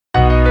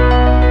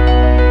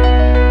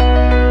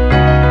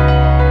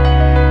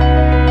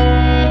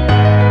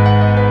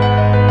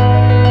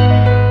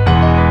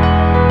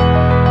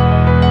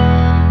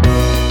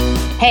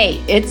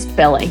it's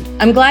Billy.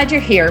 I'm glad you're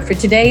here for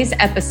today's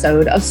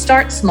episode of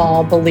Start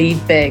Small,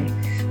 Believe Big.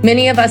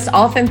 Many of us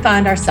often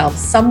find ourselves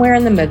somewhere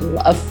in the middle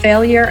of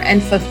failure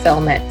and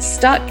fulfillment,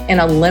 stuck in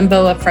a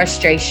limbo of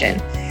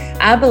frustration.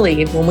 I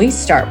believe when we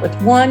start with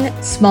one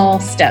small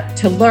step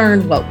to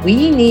learn what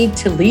we need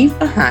to leave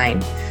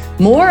behind,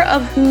 more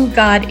of who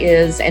God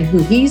is and who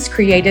He's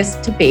created us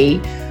to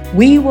be,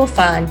 we will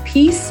find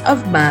peace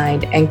of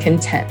mind and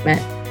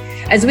contentment.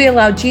 As we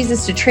allow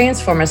Jesus to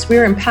transform us, we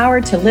are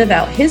empowered to live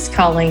out His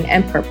calling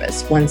and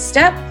purpose, one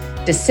step,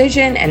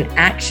 decision, and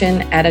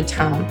action at a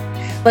time.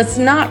 Let's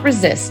not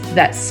resist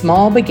that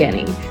small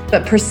beginning,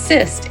 but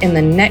persist in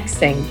the next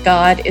thing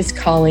God is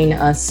calling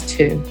us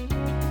to.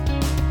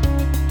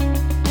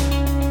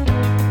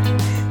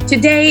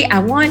 Today, I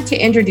want to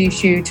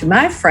introduce you to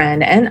my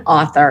friend and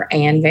author,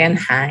 Ann Van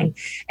Hine.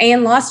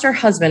 Ann lost her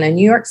husband, a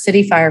New York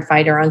City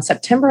firefighter, on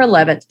September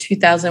 11th,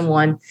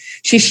 2001.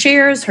 She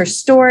shares her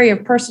story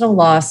of personal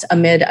loss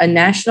amid a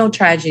national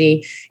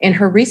tragedy in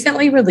her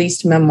recently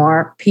released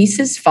memoir,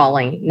 Pieces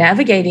Falling,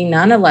 Navigating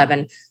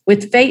 9/11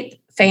 with Faith,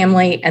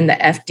 Family, and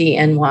the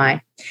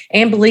FDNY.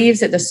 Ann believes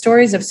that the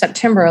stories of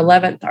September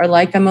 11th are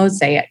like a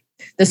mosaic.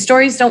 The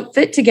stories don't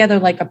fit together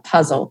like a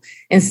puzzle.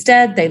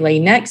 Instead, they lay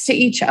next to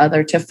each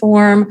other to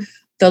form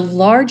the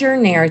larger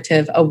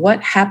narrative of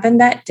what happened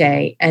that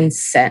day and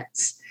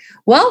since.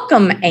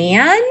 Welcome,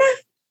 Ann.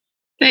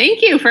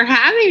 Thank you for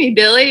having me,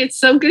 Billy. It's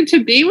so good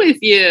to be with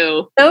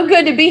you. So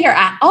good to be here.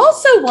 I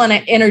also want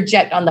to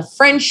interject on the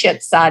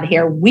friendship side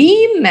here.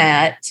 We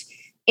met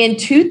in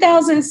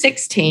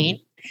 2016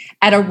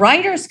 at a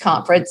writers'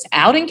 conference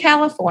out in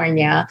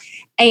California.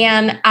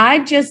 And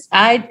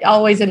I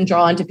always am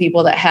drawn to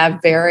people that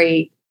have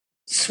very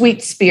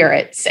sweet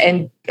spirits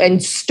and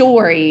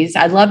stories.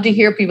 I love to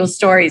hear people's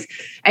stories.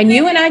 And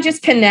you and I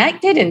just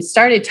connected and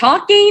started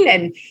talking,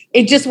 and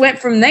it just went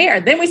from there.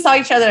 Then we saw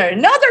each other at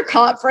another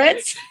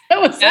conference. It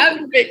was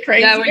a bit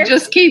crazy. Yeah, we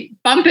just keep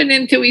bumping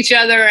into each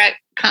other at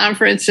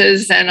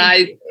conferences, and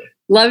I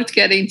loved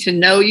getting to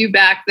know you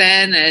back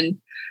then. And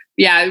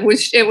yeah, it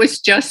was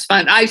just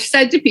fun. I've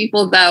said to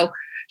people, though,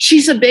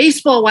 she's a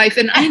baseball wife,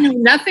 and I know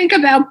nothing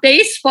about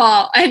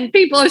baseball. And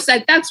people have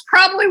said, that's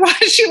probably why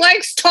she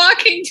likes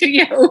talking to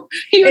you.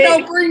 You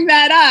don't bring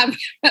that up.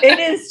 It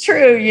is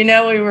true. You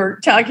know, we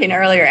were talking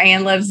earlier,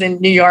 Ann lives in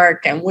New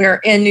York, and we're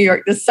in New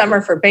York this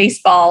summer for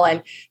baseball.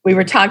 And we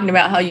were talking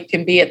about how you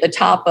can be at the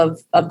top of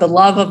the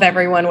love of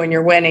everyone when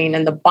you're winning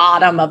and the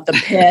bottom of the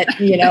pit,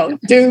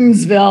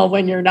 Doomsville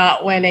when you're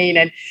not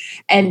winning.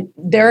 And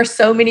there are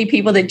so many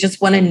people that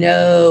just want to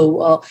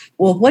know,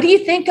 well, what do you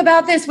think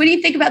about this? What do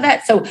you think about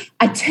that? So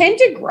I tend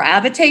to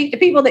gravitate to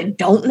people that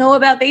don't know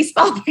about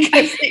baseball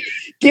because it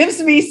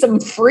gives me some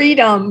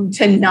freedom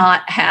to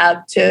not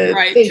have to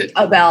think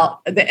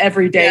about the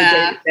everyday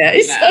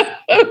day-to-day. Yeah.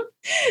 So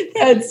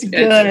that's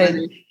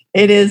good.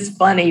 It is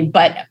funny,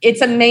 but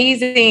it's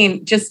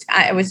amazing.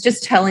 I was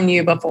just telling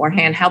you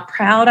beforehand how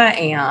proud I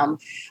am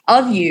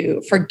of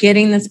you for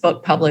getting this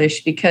book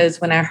published,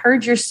 because when I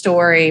heard your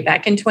story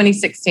back in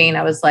 2016,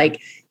 I was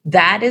like,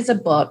 that is a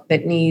book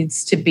that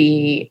needs to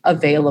be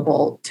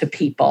available to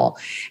people.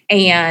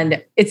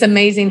 And it's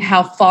amazing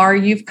how far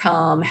you've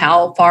come,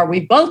 how far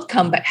we've both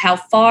come, but how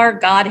far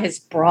God has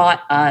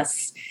brought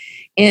us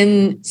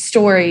in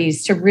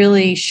stories to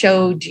really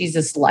show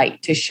Jesus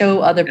light, to show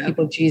other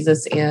people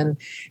Jesus in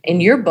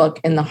your book,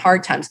 in the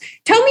hard times.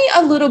 Tell me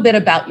a little bit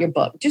about your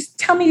book. Just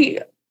tell me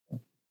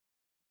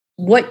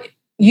what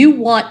you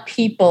want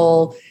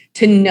people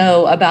to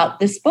know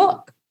about this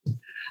book.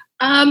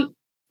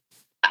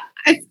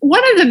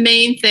 One of the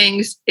main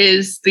things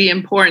is the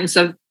importance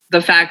of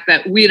the fact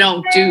that we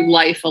don't do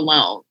life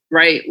alone,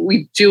 right?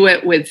 We do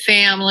it with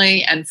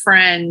family and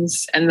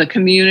friends and the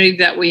community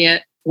that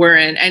we're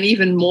in. And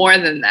even more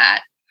than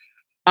that,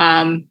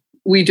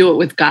 we do it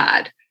with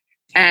God.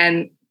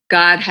 And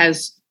God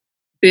has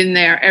been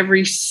there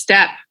every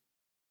step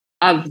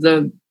of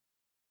the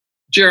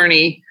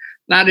journey,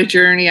 not a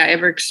journey I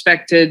ever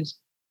expected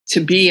to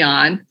be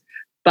on,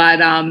 but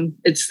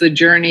it's the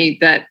journey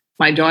that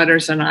my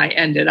daughters and I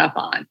ended up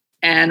on.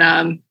 And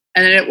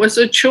it was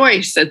a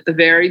choice at the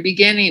very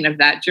beginning of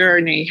that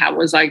journey. How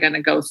was I going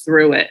to go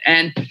through it?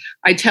 And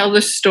I tell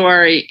the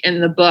story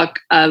in the book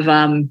of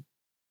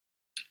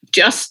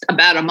just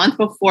about a month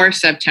before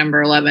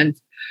September 11th.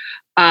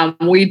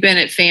 We'd been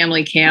at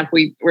family camp.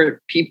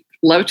 People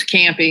loved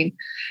camping.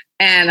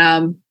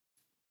 And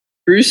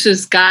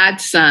Bruce's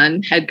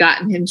godson had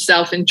gotten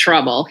himself in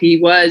trouble. He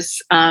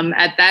was,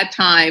 at that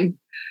time,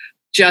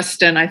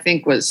 Justin, I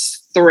think, was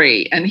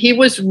 3. And he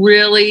was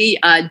really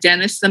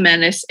Dennis the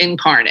Menace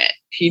incarnate.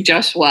 He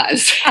just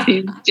was.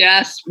 He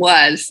just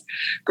was.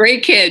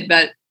 Great kid,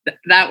 but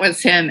that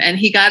was him. And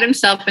he got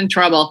himself in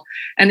trouble.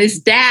 And his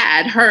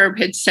dad, Herb,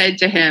 had said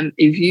to him,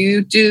 if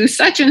you do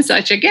such and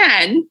such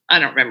again, I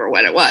don't remember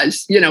what it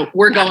was,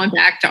 we're going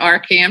back to our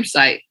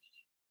campsite.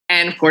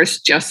 And of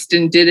course,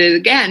 Justin did it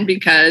again,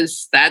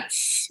 because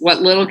that's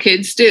what little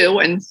kids do,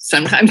 and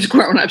sometimes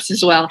grown-ups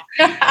as well.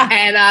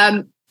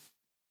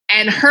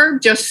 And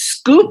Herb just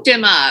scooped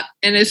him up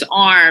in his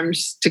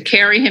arms to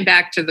carry him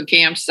back to the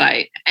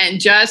campsite. And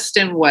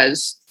Justin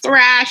was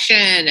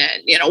thrashing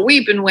and,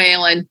 weeping,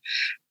 wailing.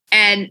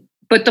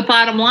 But the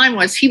bottom line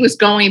was he was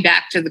going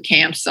back to the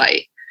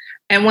campsite.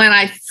 And when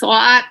I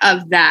thought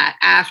of that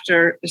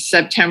after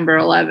September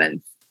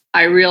 11th,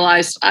 I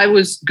realized I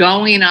was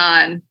going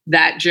on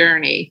that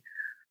journey,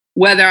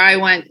 whether I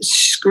went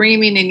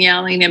screaming and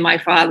yelling in my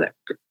father's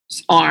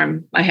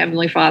arm, my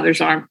Heavenly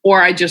Father's arm,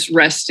 or I just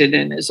rested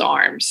in his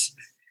arms.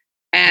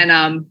 And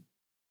I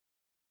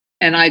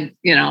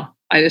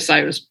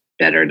decided it was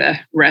better to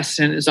rest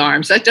in his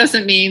arms. That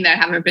doesn't mean there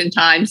haven't been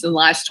times in the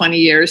last 20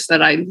 years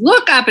that I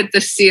look up at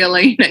the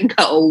ceiling and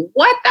go,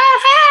 what the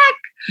heck?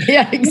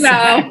 Yeah,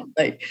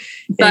 exactly.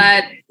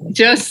 But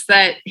just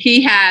that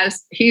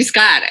he's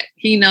got it.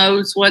 He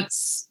knows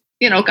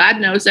God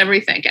knows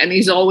everything, and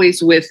he's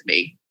always with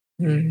me.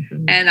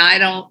 Mm-hmm. And I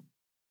don't,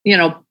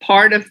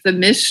 part of the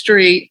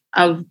mystery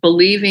of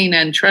believing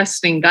and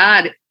trusting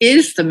God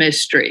is the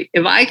mystery.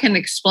 If I can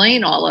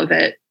explain all of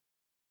it,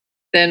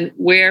 then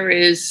where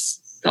is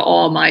the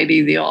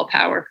Almighty, the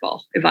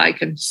all-powerful, if I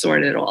can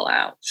sort it all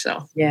out?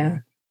 So, yeah.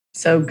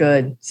 So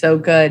good. So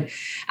good.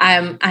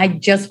 I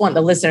just want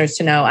the listeners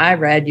to know I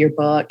read your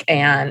book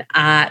and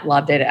I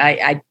loved it.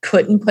 I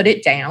couldn't put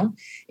it down.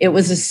 It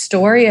was a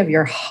story of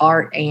your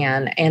heart,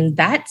 Ann, and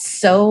that's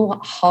so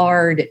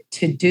hard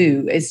to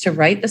do, is to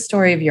write the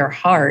story of your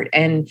heart.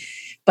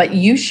 But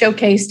you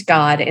showcased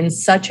God in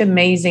such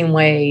amazing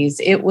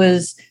ways. It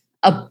was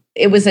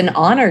an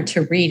honor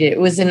to read it. It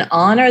was an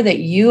honor that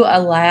you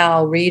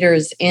allow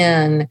readers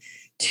in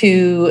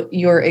to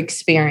your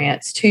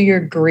experience, to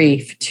your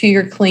grief, to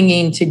your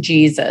clinging to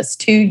Jesus,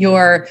 to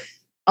your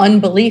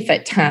unbelief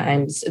at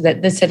times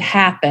that this had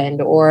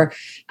happened, or,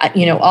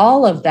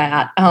 all of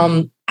that.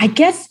 I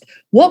guess,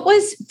 what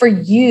was for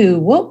you,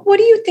 what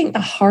do you think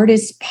the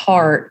hardest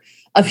part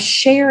of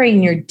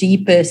sharing your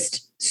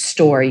deepest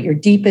story, your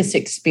deepest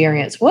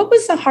experience? What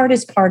was the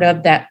hardest part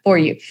of that for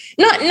you?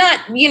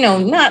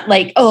 Not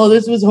like, oh,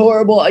 this was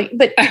horrible,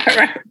 but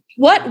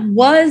what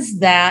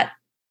was that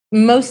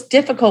most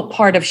difficult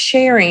part of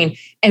sharing,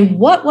 and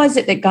what was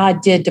it that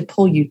God did to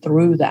pull you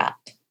through that?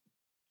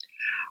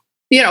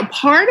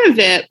 Part of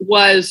it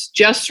was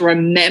just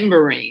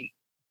remembering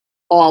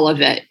all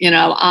of it.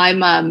 I'm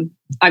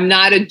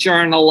not a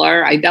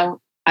journaler.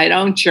 I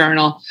don't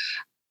journal.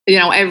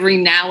 Every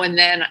now and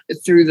then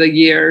through the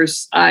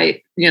years,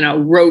 I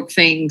wrote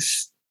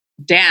things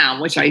down,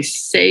 which I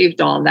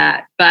saved all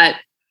that. But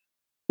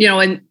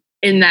in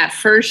that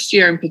first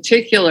year in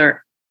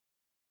particular,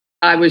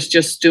 I was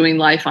just doing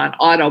life on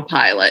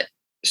autopilot.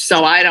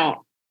 So I don't,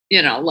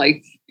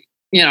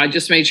 I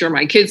just made sure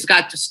my kids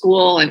got to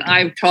school and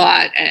I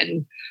taught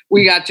and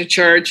we got to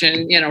church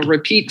and,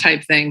 repeat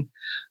type thing.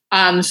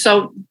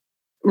 So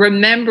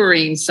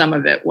remembering some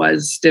of it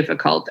was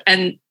difficult.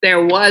 And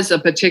there was a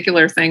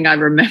particular thing I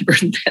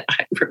remembered that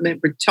I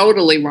remembered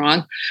totally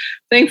wrong.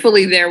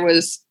 Thankfully, there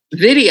was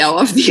video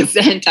of the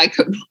event I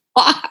could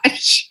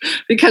watch,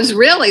 because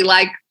really,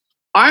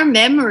 our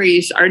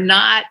memories are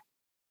not,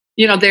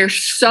 they're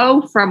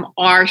so from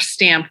our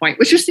standpoint,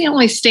 which is the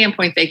only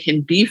standpoint they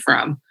can be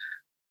from.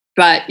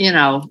 But,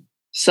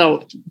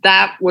 so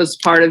that was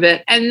part of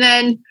it. And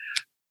then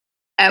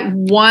at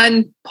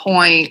one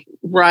point,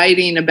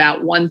 writing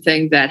about one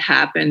thing that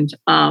happened,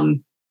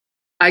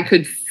 I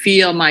could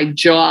feel my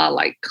jaw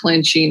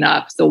clenching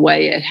up the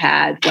way it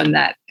had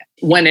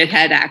when it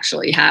had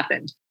actually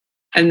happened.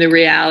 And the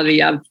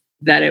reality of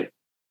that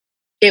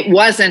it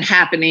wasn't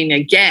happening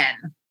again.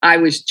 I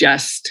was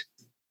just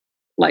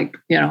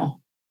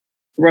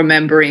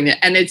remembering it.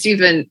 And it's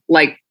even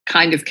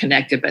kind of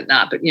connected, but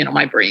not, but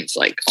my brain's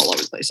all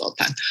over the place all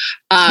the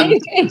time.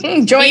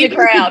 Join the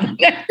crowd.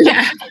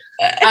 Yeah.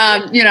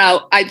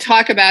 I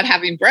talk about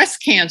having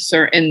breast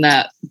cancer in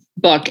the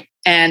book.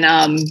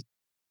 And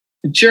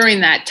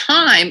during that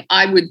time,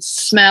 I would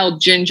smell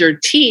ginger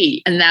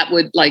tea and that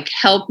would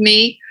help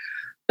me.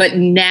 But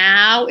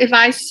now if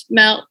I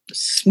smell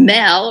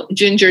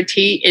ginger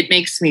tea, it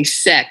makes me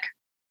sick.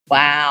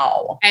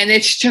 Wow. And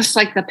it's just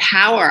the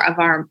power of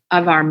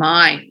our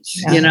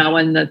minds,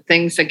 and the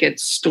things that get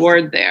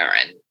stored there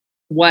and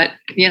what,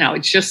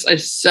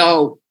 it's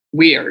so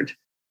weird.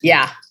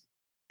 Yeah.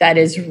 That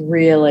is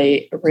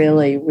really,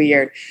 really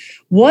weird.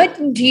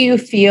 What do you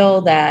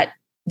feel that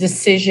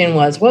decision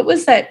was? What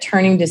was that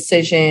turning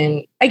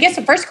decision? I guess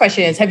the first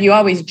question is, have you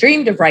always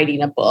dreamed of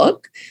writing a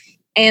book?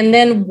 And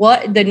then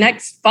what the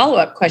next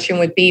follow-up question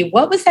would be,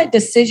 what was that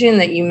decision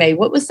that you made?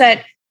 What was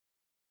that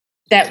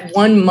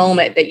one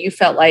moment that you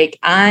felt like,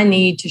 I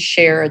need to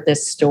share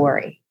this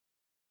story?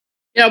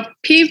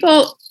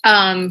 People,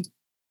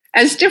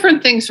 as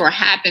different things were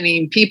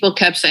happening, people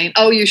kept saying,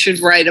 oh, you should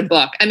write a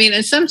book. I mean,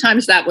 and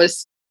sometimes that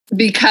was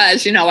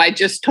because, I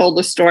just told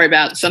a story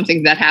about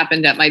something that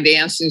happened at my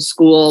dancing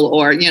school,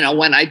 or,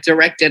 when I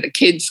directed a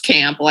kids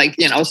camp,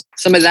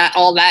 some of that,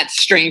 all that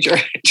stranger,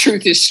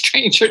 truth is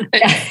stranger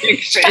than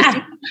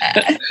fiction,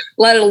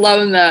 let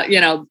alone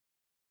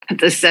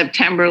the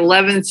September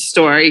 11th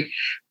story.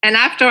 And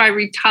after I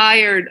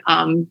retired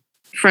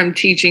from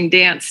teaching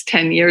dance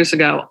 10 years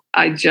ago,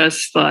 I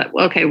just thought,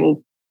 okay,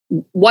 well,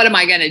 what am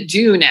I going to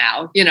do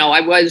now?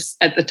 I was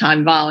at the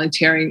time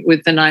volunteering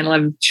with the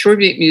 9/11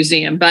 Tribute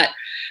Museum, but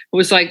it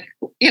was like,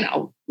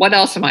 what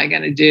else am I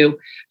going to do?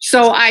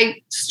 So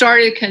I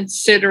started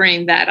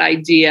considering that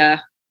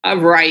idea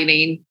of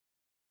writing,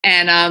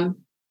 and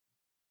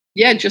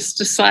just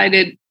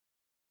decided,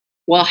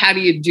 well, how do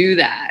you do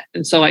that?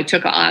 And so I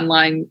took an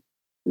online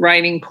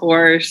writing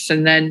course,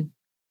 and then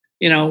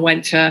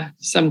went to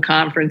some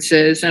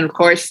conferences. And of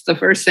course, the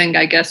first thing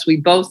I guess we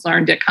both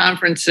learned at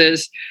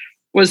conferences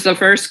was the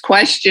first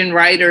question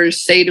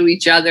writers say to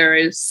each other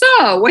is,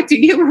 so what do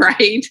you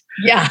write?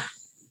 Yeah.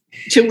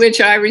 To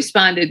which I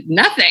responded,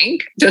 nothing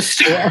to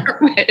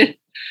start with.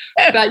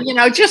 But,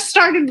 just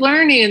started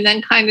learning, and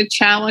then kind of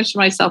challenged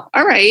myself.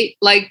 All right,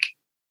 like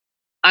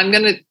I'm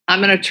going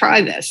to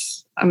try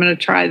this. I'm going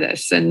to try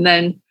this. And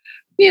then,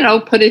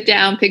 put it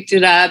down, picked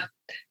it up.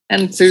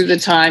 And through the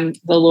time,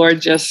 the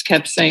Lord just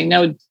kept saying,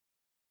 no,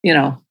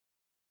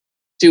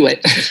 do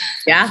it.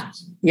 Yeah.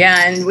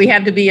 Yeah. And we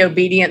have to be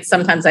obedient.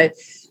 Sometimes I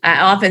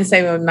often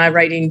say in my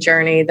writing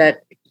journey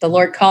that the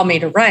Lord called me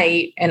to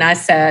write. And I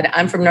said,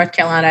 I'm from North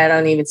Carolina. I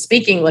don't even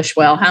speak English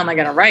well. How am I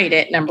going to write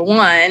it? Number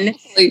one.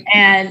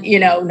 And,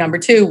 number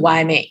two,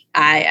 why me?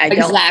 I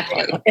don't.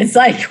 Exactly. It's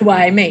like,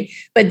 why me?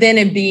 But then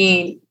in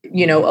being,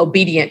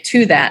 obedient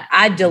to that,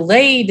 I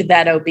delayed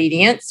that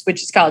obedience,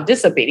 which is called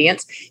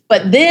disobedience,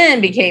 but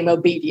then became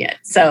obedient.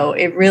 So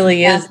it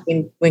really is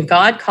when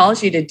God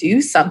calls you to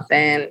do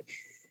something,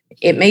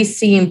 it may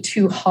seem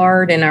too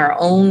hard in our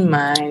own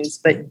minds,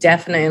 but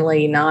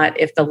definitely not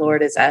if the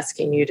Lord is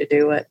asking you to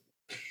do it.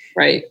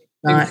 Right.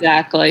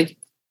 Exactly.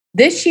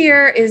 This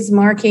year is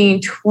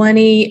marking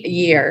 20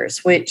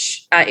 years,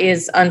 which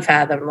is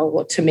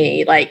unfathomable to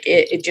me. Like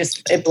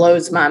it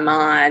blows my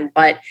mind.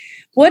 But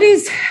what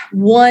is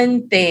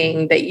one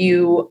thing that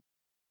you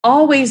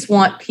always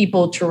want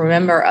people to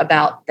remember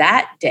about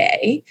that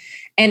day,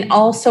 and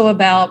also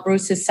about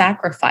Bruce's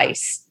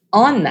sacrifice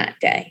on that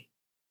day?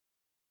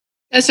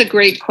 That's a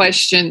great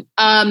question.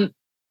 That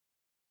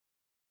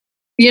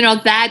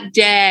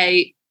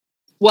day,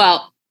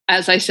 well,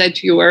 as I said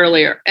to you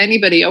earlier,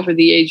 anybody over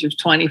the age of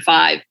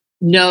 25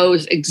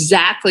 knows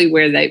exactly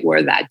where they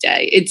were that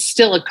day. It's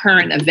still a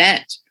current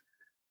event,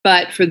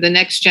 but for the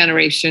next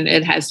generation,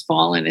 it has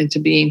fallen into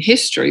being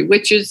history,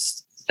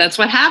 that's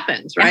what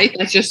happens, right?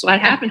 That's just what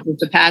happens with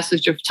the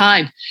passage of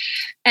time.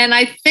 And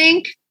I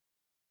think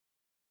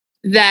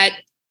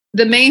that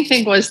the main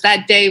thing was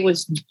that day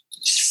was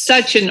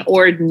such an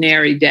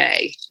ordinary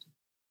day.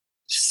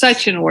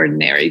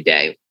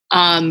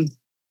 And,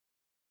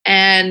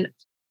 and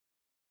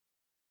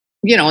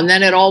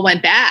then it all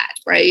went bad,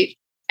 right?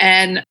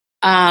 And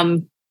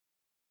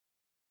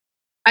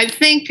I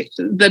think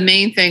the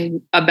main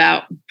thing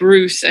about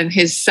Bruce and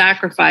his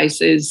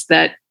sacrifice is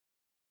that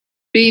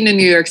being a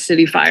New York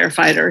City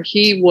firefighter,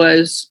 he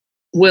was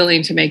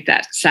willing to make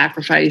that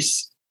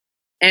sacrifice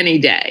any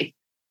day.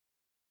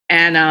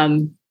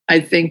 And I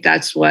think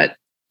that's what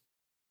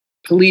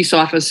police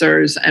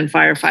officers and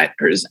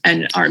firefighters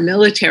and our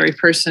military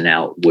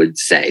personnel would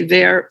say.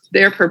 They're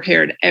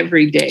prepared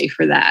every day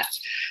for that.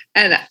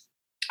 And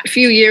a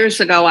few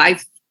years ago,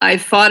 I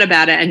thought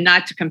about it, and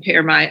not to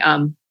compare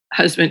my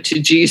husband to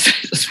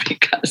Jesus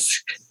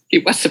because he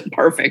wasn't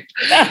perfect,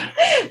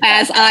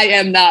 as I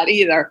am not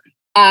either.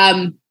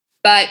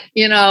 But,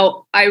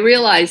 I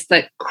realized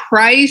that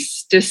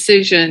Christ's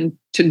decision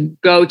to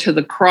go to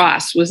the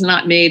cross was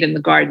not made in the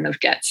Garden of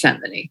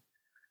Gethsemane.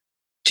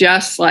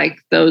 Just like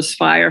those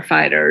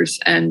firefighters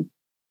and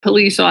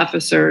police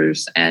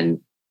officers and,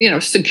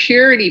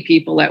 security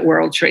people at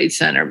World Trade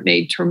Center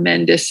made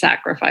tremendous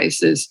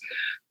sacrifices.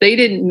 They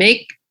didn't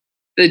make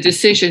the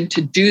decision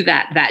to do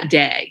that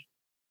day.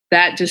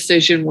 That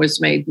decision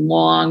was made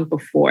long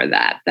before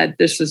that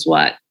this is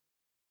what,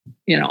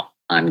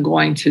 I'm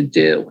going to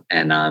do.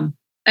 And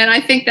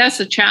I think that's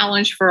a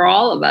challenge for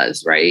all of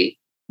us, right?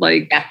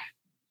 Like,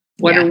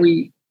 what are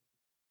we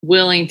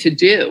willing to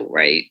do,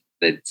 right?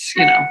 That's,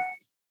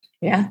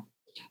 Yeah.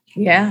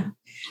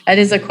 That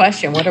is a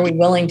question. What are we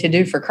willing to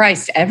do for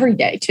Christ every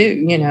day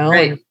too,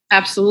 Right.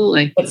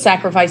 Absolutely. What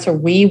sacrifice are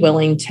we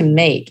willing to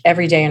make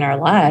every day in our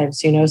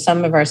lives?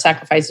 Some of our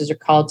sacrifices are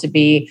called to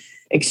be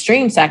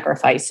extreme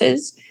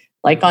sacrifices,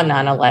 like on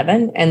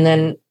 9/11. And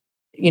then,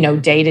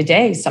 day to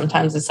day,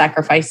 sometimes the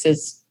sacrifice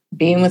is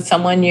being with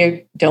someone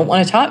you don't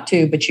want to talk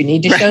to, but you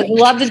need to show the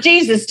love of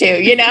Jesus to,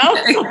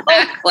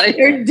 Exactly.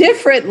 There are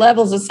different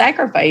levels of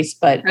sacrifice,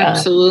 but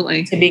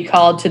absolutely to be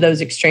called to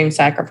those extreme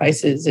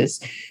sacrifices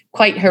is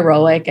quite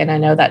heroic. And I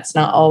know that's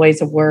not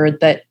always a word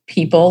that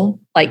people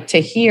like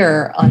to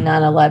hear on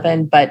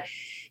 9/11, but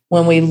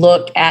when we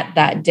look at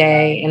that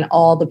day and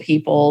all the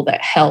people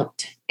that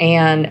helped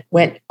and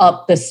went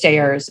up the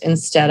stairs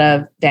instead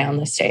of down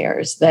the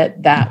stairs,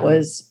 that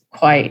was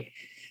quite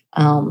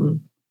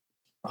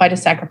a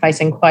sacrifice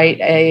and quite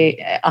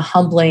a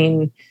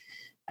humbling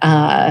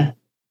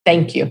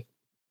thank you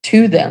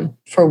to them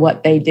for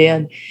what they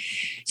did.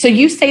 So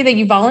you say that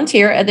you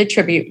volunteer at the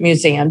Tribute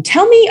Museum.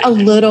 Tell me a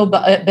little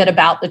bit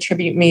about the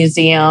Tribute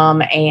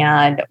Museum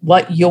and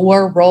what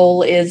your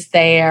role is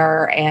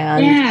there.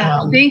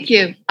 And thank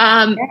you.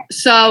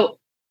 So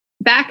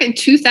back in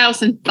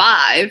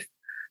 2005,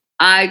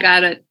 I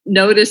got a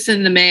notice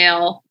in the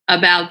mail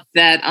about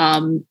that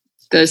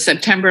the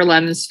September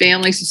 11th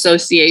Families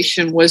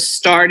Association was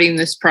starting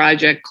this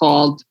project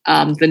called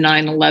the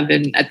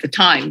 9/11, at the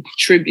time,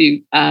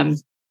 Tribute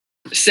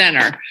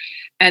Center.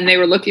 And they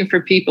were looking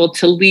for people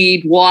to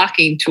lead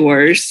walking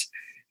tours.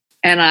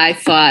 And I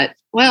thought,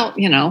 well,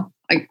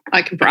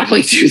 I can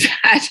probably do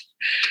that.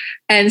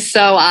 And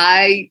so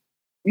I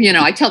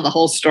tell the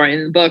whole story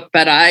in the book,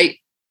 but I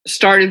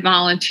started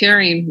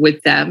volunteering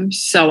with them.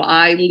 So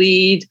I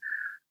lead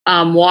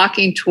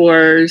walking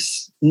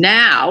tours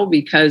now,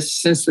 because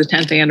since the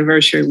 10th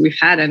anniversary, we've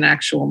had an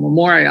actual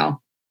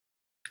memorial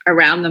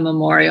around the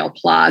Memorial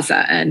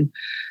Plaza. And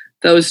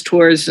those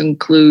tours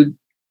include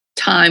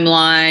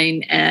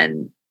timeline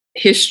and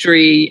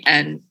history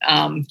and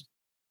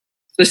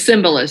the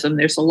symbolism.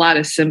 There's a lot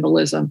of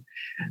symbolism.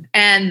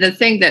 And the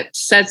thing that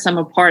sets them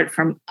apart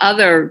from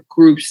other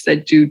groups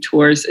that do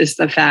tours is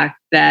the fact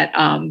that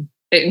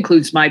it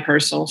includes my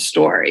personal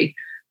story,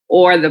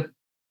 or the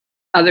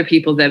other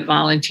people that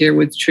volunteer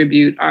with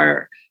Tribute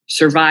are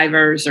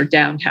survivors or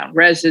downtown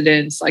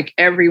residents. Like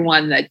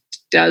everyone that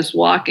does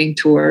walking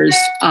tours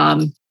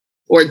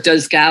or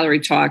does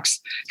gallery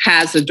talks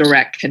has a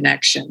direct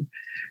connection.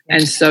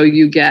 And so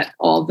you get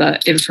all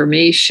the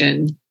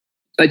information,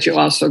 but you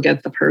also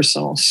get the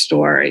personal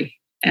story.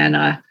 And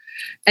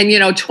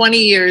 20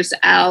 years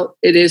out,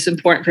 it is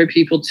important for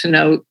people to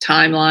know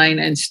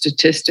timeline and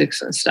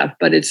statistics and stuff,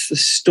 but it's the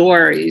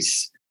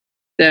stories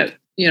that,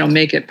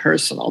 make it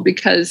personal,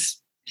 because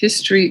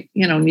history,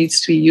 needs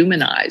to be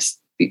humanized.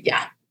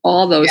 Yeah.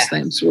 All those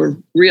things were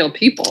real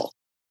people.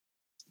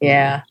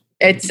 Yeah.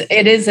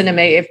 It is an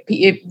amazing,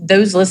 if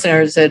those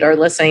listeners that are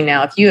listening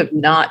now, if you have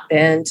not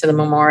been to the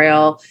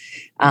memorial,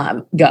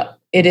 go.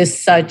 It is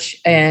such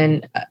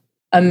an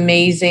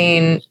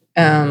amazing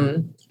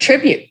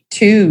tribute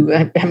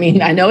to,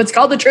 I know it's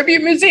called the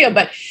Tribute Museum,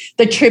 but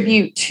the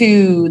tribute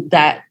to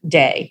that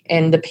day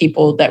and the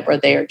people that were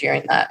there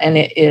during that. And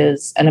it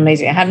is an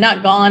amazing. I have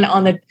not gone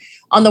on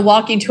the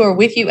walking tour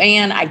with you,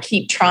 Ann. I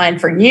keep trying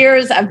for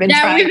years. We've been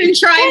trying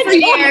for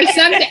years.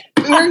 Someday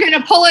we're going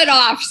to pull it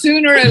off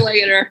sooner or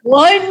later.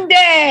 One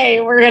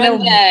day we're going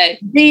to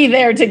be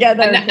there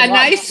together. A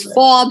nice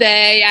fall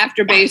day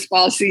after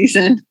baseball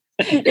season.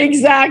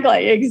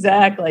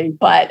 Exactly.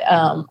 But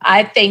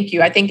I thank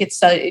you. I think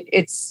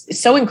it's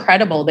so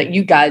incredible that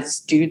you guys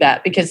do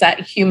that, because that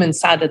human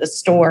side of the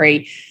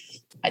story,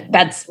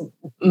 that's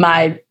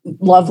my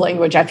love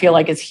language. I feel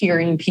like is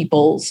hearing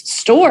people's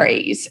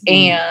stories.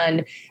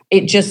 And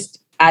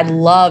I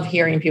love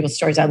hearing people's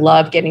stories. I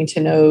love getting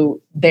to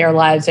know their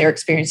lives, their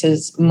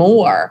experiences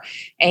more,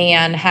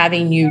 and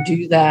having you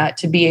do that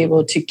to be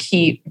able to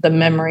keep the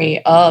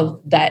memory of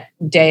that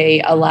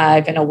day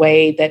alive in a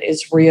way that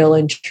is real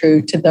and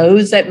true to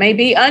those that may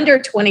be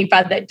under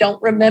 25, that don't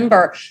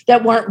remember,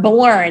 that weren't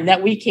born,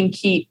 that we can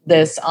keep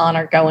this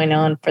honor going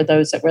on for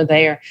those that were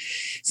there.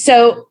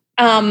 So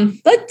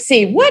let's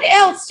see, what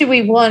else do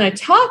we want to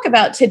talk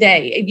about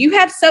today? You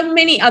have so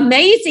many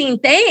amazing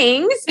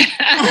things.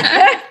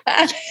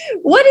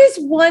 What is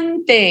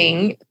one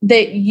thing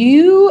that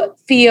you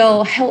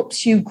feel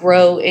helps you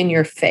grow in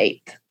your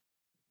faith?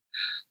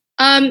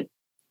 You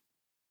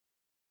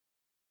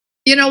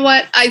know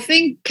what? I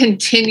think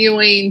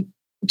continuing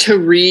to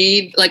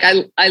read, like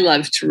I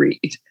love to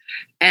read,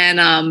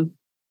 and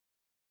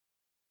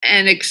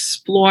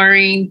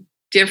exploring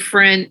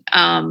different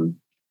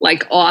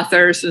like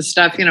authors and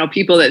stuff,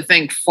 people that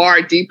think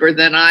far deeper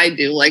than I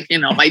do,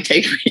 might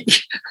take me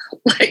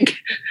like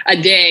a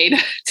day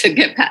to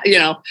get past,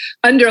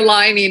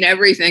 underlining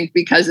everything,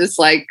 because it's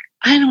like,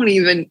 I don't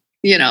even,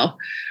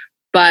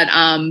 but,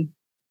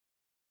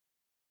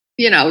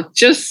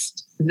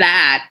 just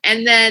that.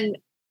 And then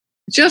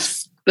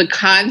just the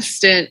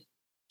constant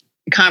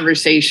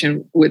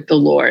conversation with the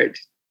Lord,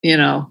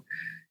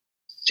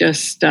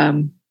 just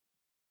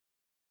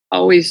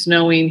always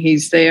knowing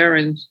He's there,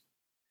 and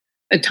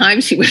at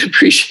times He would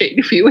appreciate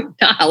if you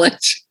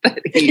acknowledge that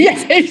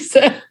He's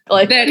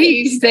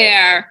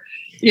there,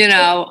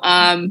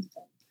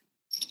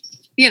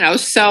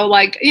 so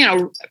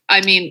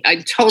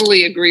I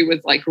totally agree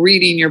with like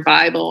reading your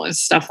Bible and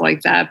stuff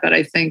like that. But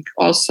I think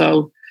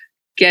also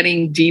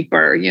getting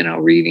deeper,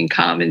 reading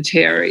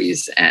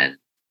commentaries and,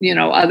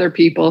 other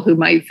people who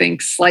might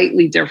think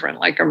slightly different,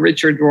 like a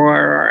Richard Rohr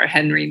or a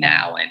Henry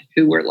Nouwen,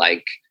 who were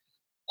like,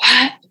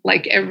 what?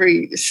 Like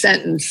every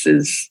sentence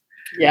is,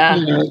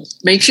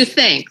 makes you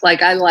think.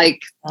 Like I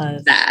like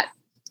that.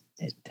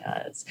 It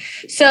does.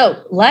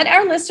 So let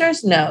our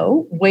listeners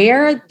know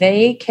where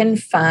they can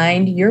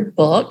find your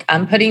book.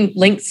 I'm putting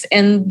links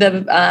in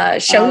the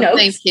show notes.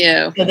 Thank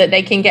you. So that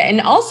they can get,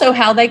 and also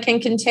how they can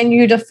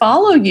continue to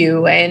follow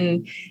you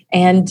and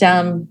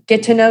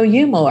get to know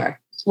you more.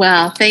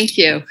 Well, thank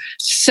you.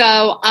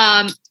 So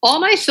all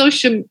my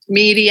social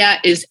media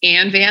is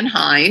Ann Van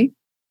Hine.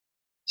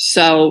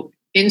 So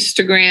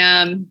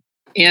Instagram,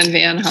 Ann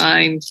Van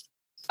Hine.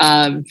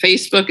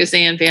 Facebook is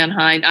Ann Van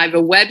Hine. I have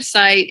a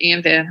website,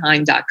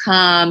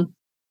 annvanhine.com.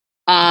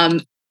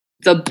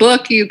 The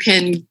book you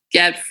can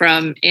get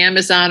from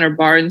Amazon or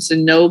Barnes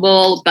and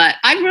Noble, but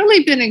I've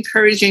really been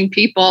encouraging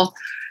people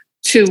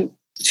to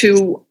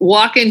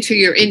walk into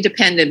your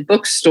independent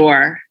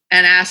bookstore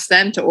and ask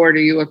them to order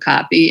you a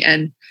copy,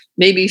 and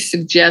maybe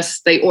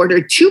suggest they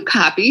order 2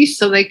 copies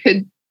so they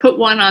could put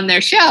one on their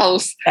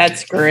shelves.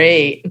 That's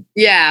great.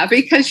 Yeah,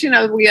 because,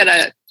 we got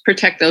to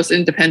protect those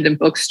independent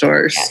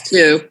bookstores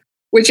too,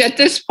 which at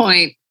this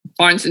point,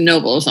 Barnes and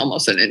Noble is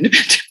almost an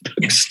independent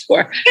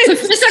bookstore.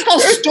 It's a physical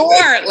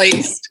store, at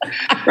least,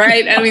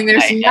 right? I mean,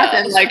 there's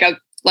nothing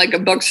like a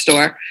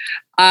bookstore.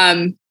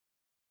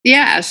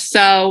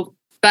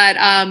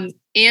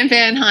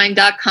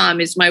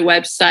 AnnVanHine.com is my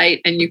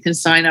website, and you can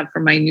sign up for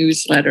my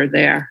newsletter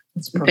there.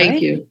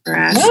 Thank you for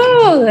asking.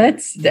 Oh,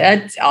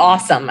 that's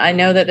awesome. I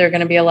know that there are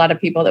going to be a lot of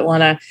people that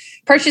want to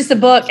purchase the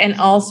book and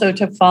also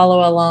to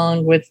follow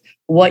along with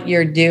what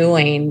you're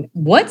doing.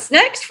 What's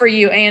next for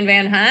you, Ann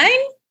Van Hine?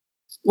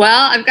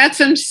 Well, I've got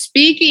some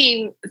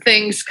speaking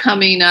things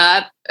coming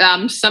up.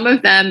 Some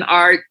of them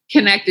are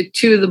connected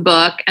to the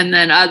book, and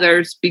then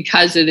others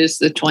because it is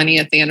the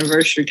 20th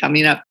anniversary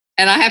coming up.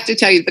 And I have to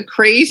tell you, the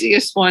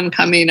craziest one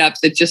coming up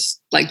that just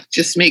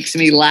makes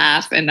me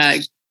laugh, and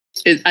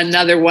is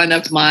another one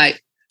of my,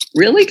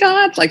 really,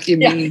 God, you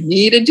mean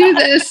me to do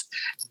this,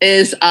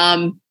 is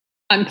I'm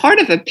part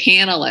of a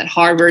panel at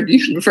Harvard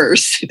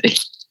University.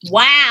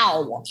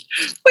 Wow.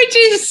 Which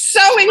is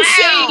so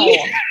insane.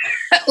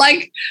 Wow.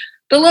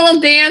 The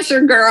little dancer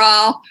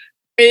girl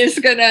is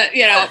gonna,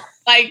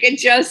 it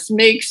just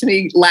makes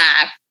me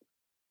laugh.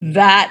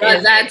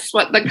 That's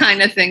what the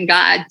kind of thing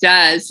God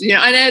does,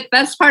 and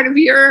that's part of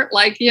your,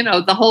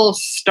 the whole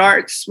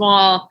start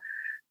small,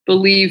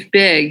 believe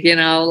big,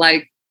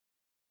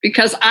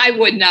 because I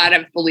would not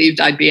have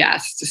believed I'd be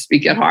asked to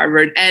speak at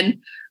Harvard.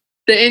 And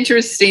the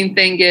interesting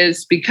thing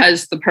is,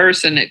 because the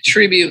person at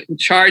Tribute in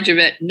charge of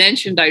it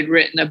mentioned I'd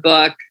written a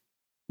book,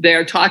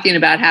 they're talking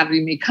about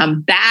having me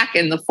come back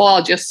in the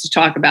fall just to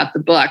talk about the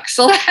book.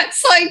 So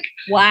that's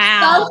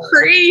wow, so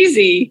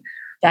crazy.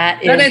 But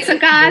it's a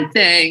God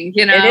thing,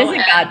 It is a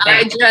God thing.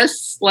 I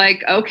just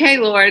okay,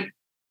 Lord,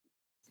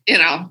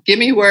 give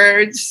me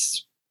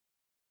words,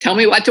 tell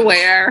me what to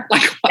wear.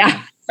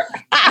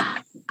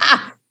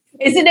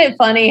 Isn't it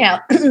funny how,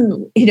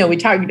 we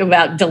talked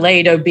about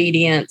delayed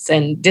obedience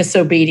and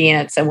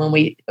disobedience, and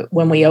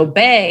when we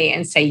obey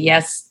and say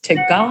yes to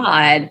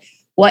God,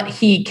 what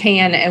He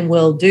can and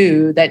will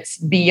do that's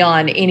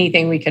beyond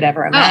anything we could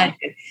ever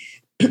imagine.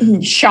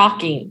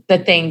 Shocking, the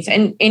things.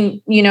 And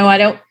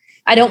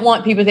I don't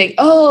want people to think,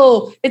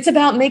 oh, it's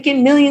about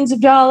making millions of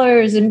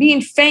dollars and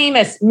being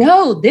famous.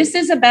 No, this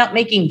is about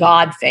making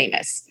God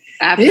famous.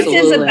 Absolutely.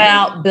 This is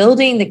about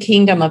building the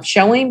kingdom, of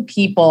showing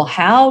people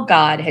how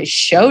God has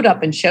showed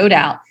up and showed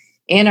out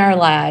in our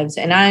lives.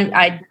 And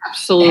I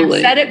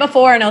absolutely have said it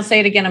before, and I'll say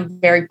it again. I'm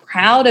very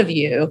proud of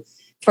you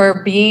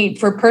for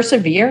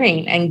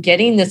persevering and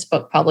getting this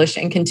book published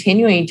and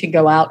continuing to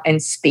go out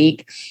and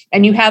speak.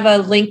 And you have a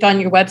link on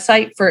your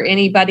website for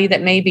anybody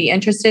that may be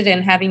interested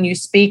in having you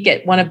speak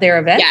at one of their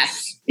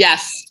events.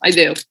 Yes, I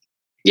do.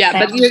 Yeah,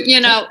 but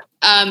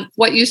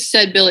what you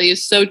said, Billy,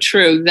 is so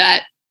true,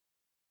 that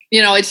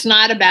it's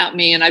not about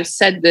me. And I've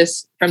said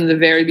this from the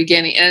very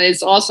beginning. And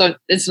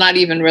it's not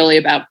even really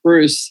about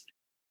Bruce.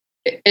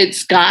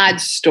 It's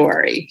God's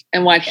story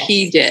and what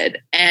He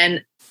did.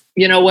 And,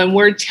 when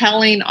we're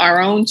telling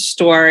our own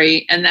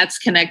story and that's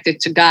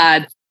connected to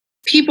God,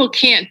 people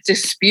can't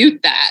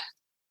dispute that.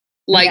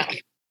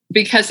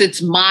 Because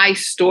it's my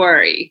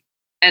story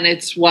and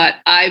it's what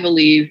I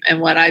believe and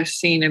what I've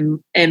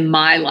seen in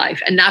my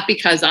life. And not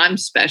because I'm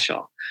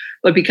special,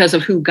 but because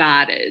of who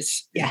God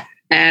is. Yeah.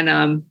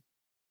 And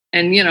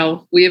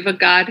we have a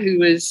God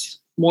who is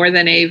more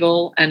than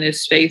able and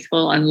is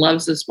faithful and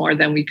loves us more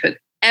than we could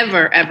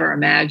ever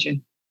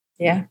imagine.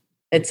 Yeah,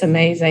 it's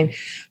amazing.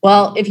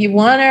 Well, if you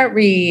want to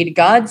read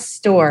God's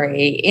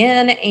story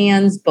in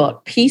Ann's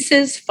book,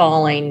 Pieces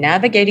Falling,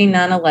 Navigating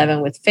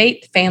 9/11 with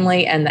Faith,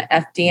 Family, and the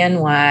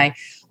FDNY,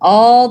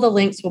 all the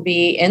links will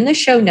be in the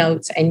show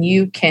notes, and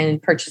you can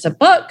purchase a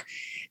book.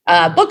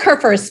 Book her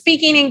for a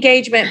speaking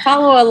engagement.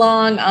 Follow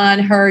along on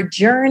her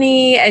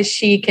journey as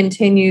she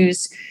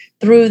continues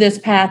through this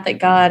path that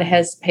God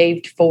has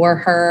paved for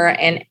her.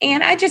 And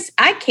I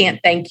can't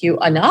thank you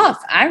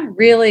enough. I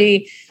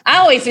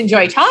always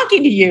enjoy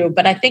talking to you,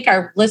 but I think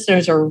our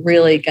listeners are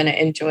really going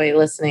to enjoy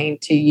listening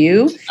to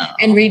you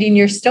and reading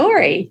your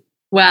story.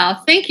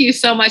 Well, thank you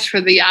so much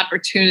for the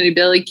opportunity,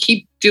 Billy.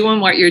 Keep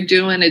doing what you're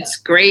doing. It's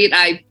great.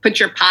 I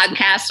put your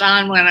podcast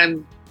on when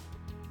I'm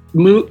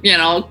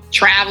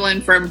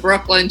traveling from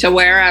Brooklyn to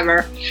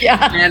wherever.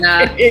 Yeah, and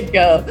there you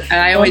go. And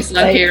I always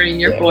love hearing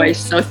your voice.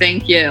 So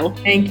thank you.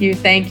 Thank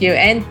you.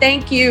 And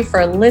thank you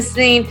for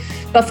listening.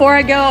 Before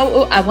I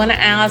go, I want to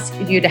ask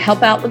you to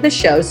help out with the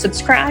show.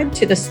 Subscribe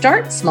to the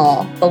Start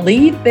Small,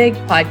 Believe Big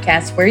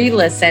podcast where you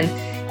listen,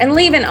 and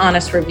leave an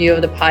honest review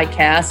of the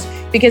podcast,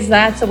 because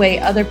that's a way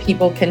other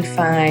people can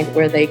find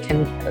where they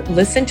can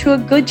listen to a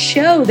good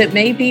show that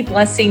may be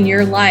blessing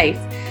your life.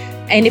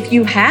 And if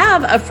you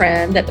have a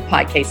friend that the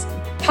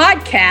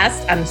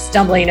podcast, I'm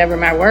stumbling over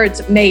my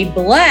words, may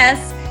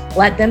bless,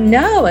 let them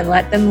know and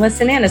let them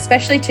listen in,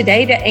 especially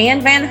today to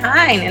Ann Van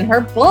Hine and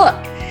her book.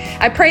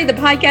 I pray the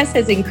podcast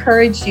has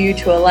encouraged you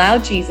to allow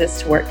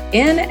Jesus to work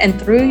in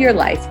and through your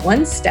life,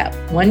 one step,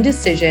 one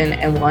decision,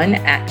 and one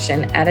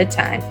action at a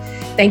time.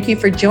 Thank you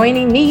for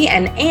joining me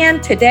and Ann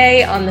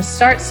today on the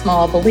Start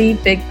Small,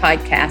 Believe Big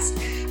podcast.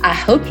 I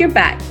hope you're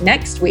back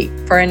next week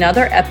for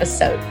another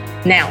episode.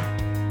 Now,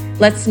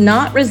 let's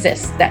not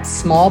resist that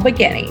small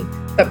beginning,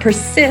 but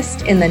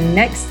persist in the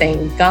next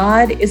thing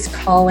God is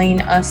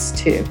calling us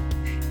to.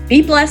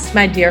 Be blessed,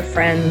 my dear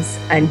friends.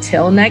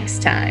 Until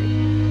next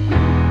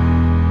time.